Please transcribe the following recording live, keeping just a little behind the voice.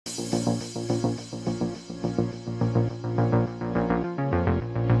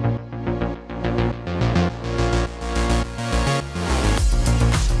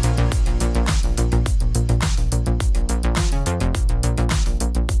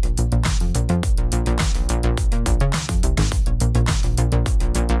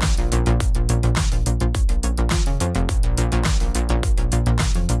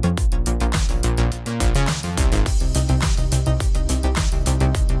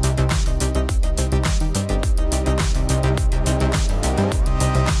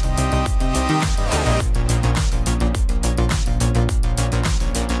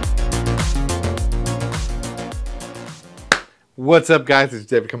What's up, guys? It's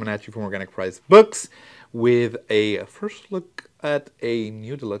David coming at you from Organic Price Books with a first look at a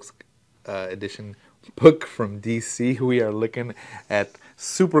new deluxe edition book from DC. We are looking at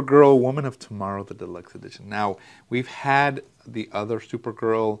Supergirl, Woman of Tomorrow, the deluxe edition. Now, we've had the other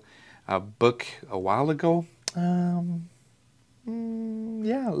Supergirl book a while ago.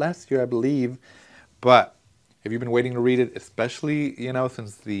 Last year, I believe. But if you've been waiting to read it, especially,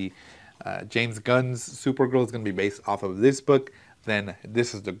 since the James Gunn's Supergirl is going to be based off of this book, then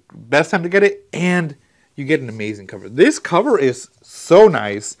this is the best time to get it, and you get an amazing cover. This cover is so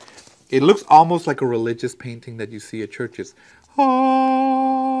nice. It looks almost like a religious painting that you see at churches. You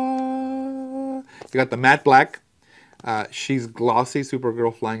got the matte black. She's glossy.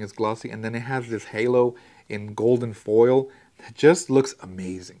 Supergirl flying is glossy, and then it has this halo in golden foil that just looks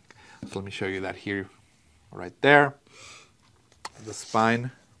amazing. So let me show you that here, right there. The spine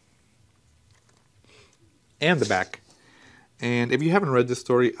and the back. And if you haven't read this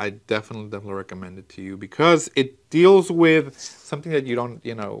story, I definitely recommend it to you, because it deals with something that you don't,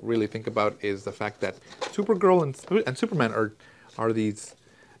 really think about, is the fact that Supergirl and Superman are these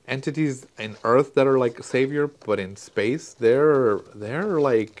entities in Earth that are like a savior, but in space they're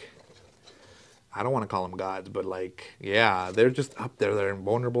like, I don't want to call them gods, but they're just up there. They're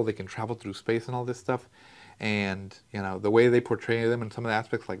invulnerable. They can travel through space and all this stuff. And the way they portray them in some of the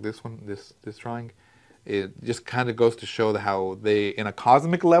aspects, like this one, this drawing, it just kind of goes to show how they, in a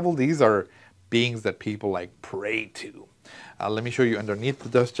cosmic level, these are beings that people pray to. Let me show you underneath the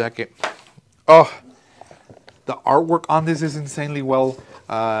dust jacket. Oh, the artwork on this is insanely well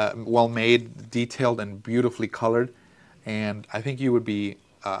made, detailed, and beautifully colored. And I think you would be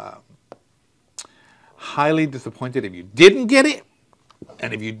highly disappointed if you didn't get it.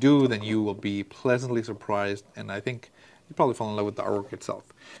 And if you do, then you will be pleasantly surprised. And I think you probably fall in love with the artwork itself.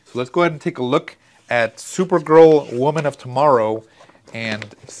 So let's go ahead and take a look at Supergirl, Woman of Tomorrow,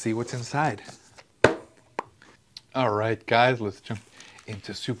 and see what's inside. All right, guys, let's jump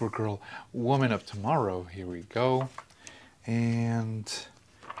into Supergirl, Woman of Tomorrow. Here we go. And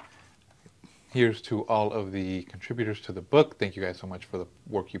here's to all of the contributors to the book. Thank you guys so much for the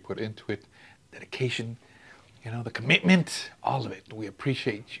work you put into it, dedication, the commitment, all of it. We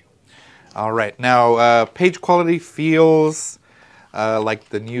appreciate you. All right, now page quality feels like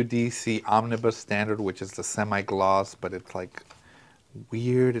the new DC Omnibus Standard, which is the semi-gloss, but it's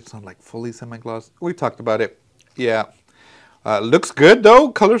weird. It's not fully semi-gloss. We talked about it. Yeah. Looks good, though.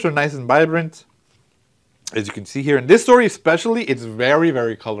 Colors are nice and vibrant, as you can see here. In this story especially, it's very,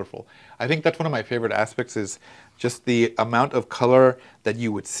 very colorful. I think that's one of my favorite aspects, is just the amount of color that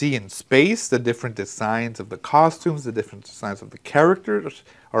you would see in space, the different designs of the costumes, the different designs of the characters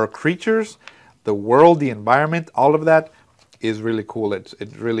or creatures, the world, the environment, all of that is really cool. It's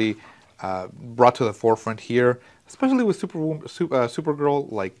really brought to the forefront here, especially with Supergirl.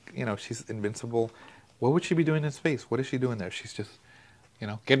 She's invincible. What would she be doing in space? What is she doing there? She's just,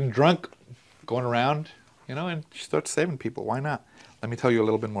 getting drunk, going around, and she starts saving people. Why not? Let me tell you a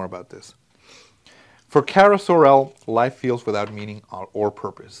little bit more about this. For Kara Sorel, life feels without meaning or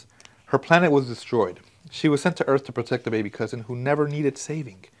purpose. Her planet was destroyed. She was sent to Earth to protect a baby cousin who never needed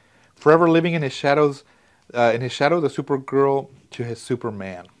saving. Forever living in his shadow, the Supergirl to his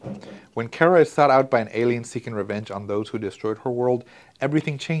Superman. When Kara is sought out by an alien seeking revenge on those who destroyed her world,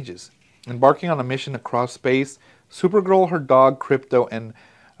 everything changes. Embarking on a mission across space, Supergirl, her dog Crypto, and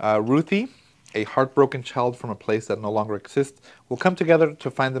Ruthie, a heartbroken child from a place that no longer exists, will come together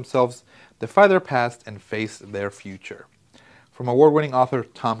to find themselves, defy their past, and face their future. From award-winning author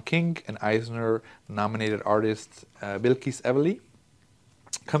Tom King and Eisner-nominated artist Bilkis Evely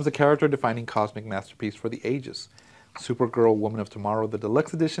comes a character-defining cosmic masterpiece for the ages. Supergirl, Woman of Tomorrow, the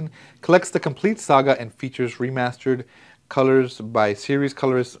deluxe edition, collects the complete saga and features remastered colors by series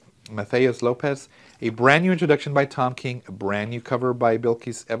colorist Matheus Lopez, a brand new introduction by Tom King, a brand new cover by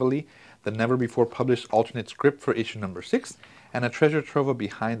Bilkis Evely, the never-before-published alternate script for issue number 6, and a treasure trove of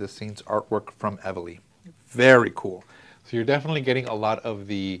behind-the-scenes artwork from Evely. Very cool. So you're definitely getting a lot of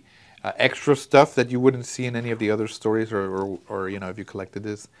the extra stuff that you wouldn't see in any of the other stories, or if you collected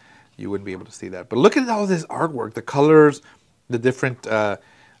this, you wouldn't be able to see that. But look at all this artwork, the colors, the different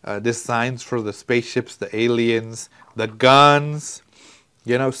designs for the spaceships, the aliens, the guns.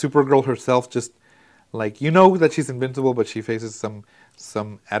 Supergirl herself, just that she's invincible, but she faces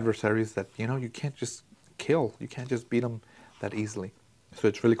some adversaries that you can't just kill. You can't just beat them that easily. So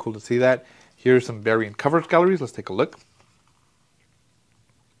it's really cool to see that. Here's some variant cover galleries. Let's take a look.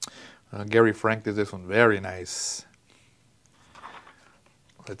 Gary Frank did this one. Very nice.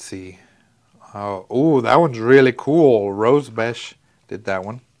 Let's see. Oh, that one's really cool. Rose Besh did that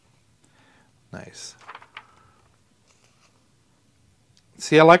one. Nice.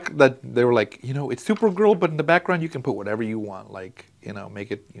 See, I like that they were like, you know, it's Supergirl, but in the background you can put whatever you want, like, you know,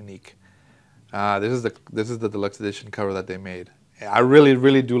 make it unique. This is the deluxe edition cover that they made. I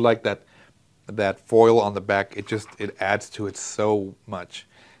really do like that foil on the back. It adds to it so much.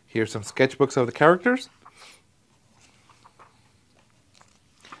 Here's some sketchbooks of the characters.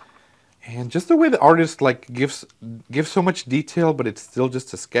 And just the way the artist like gives so much detail, but it's still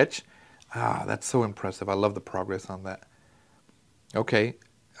just a sketch. That's so impressive. I love the progress on that. Okay,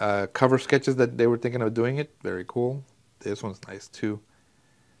 cover sketches that they were thinking of doing it. Very cool. This one's nice too.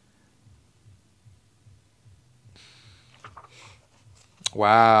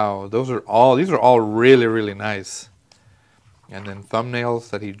 Wow, these are all really nice. And then thumbnails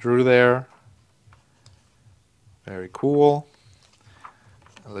that he drew there. Very cool.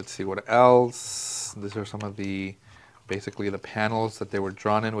 Let's see what else. These are some of basically the panels that they were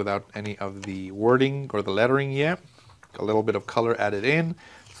drawn in without any of the wording or the lettering yet. A little bit of color added in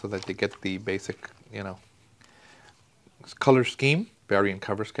so that they get the basic, you know, color scheme. Variant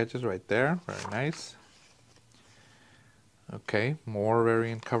cover sketches right there. Very nice. Okay, more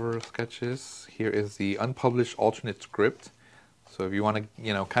variant cover sketches. Here is the unpublished alternate script. So if you want to,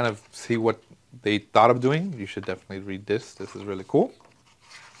 you know, kind of see what they thought of doing, you should definitely read this. This is really cool.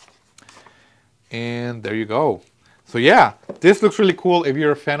 And there you go. So yeah, this looks really cool. If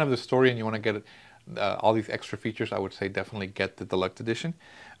you're a fan of the story and you want to get all these extra features, I would say definitely get the deluxe edition.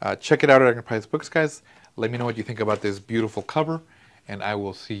 Check it out at Organicpriced Books, guys. Let me know what you think about this beautiful cover, and I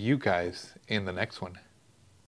will see you guys in the next one.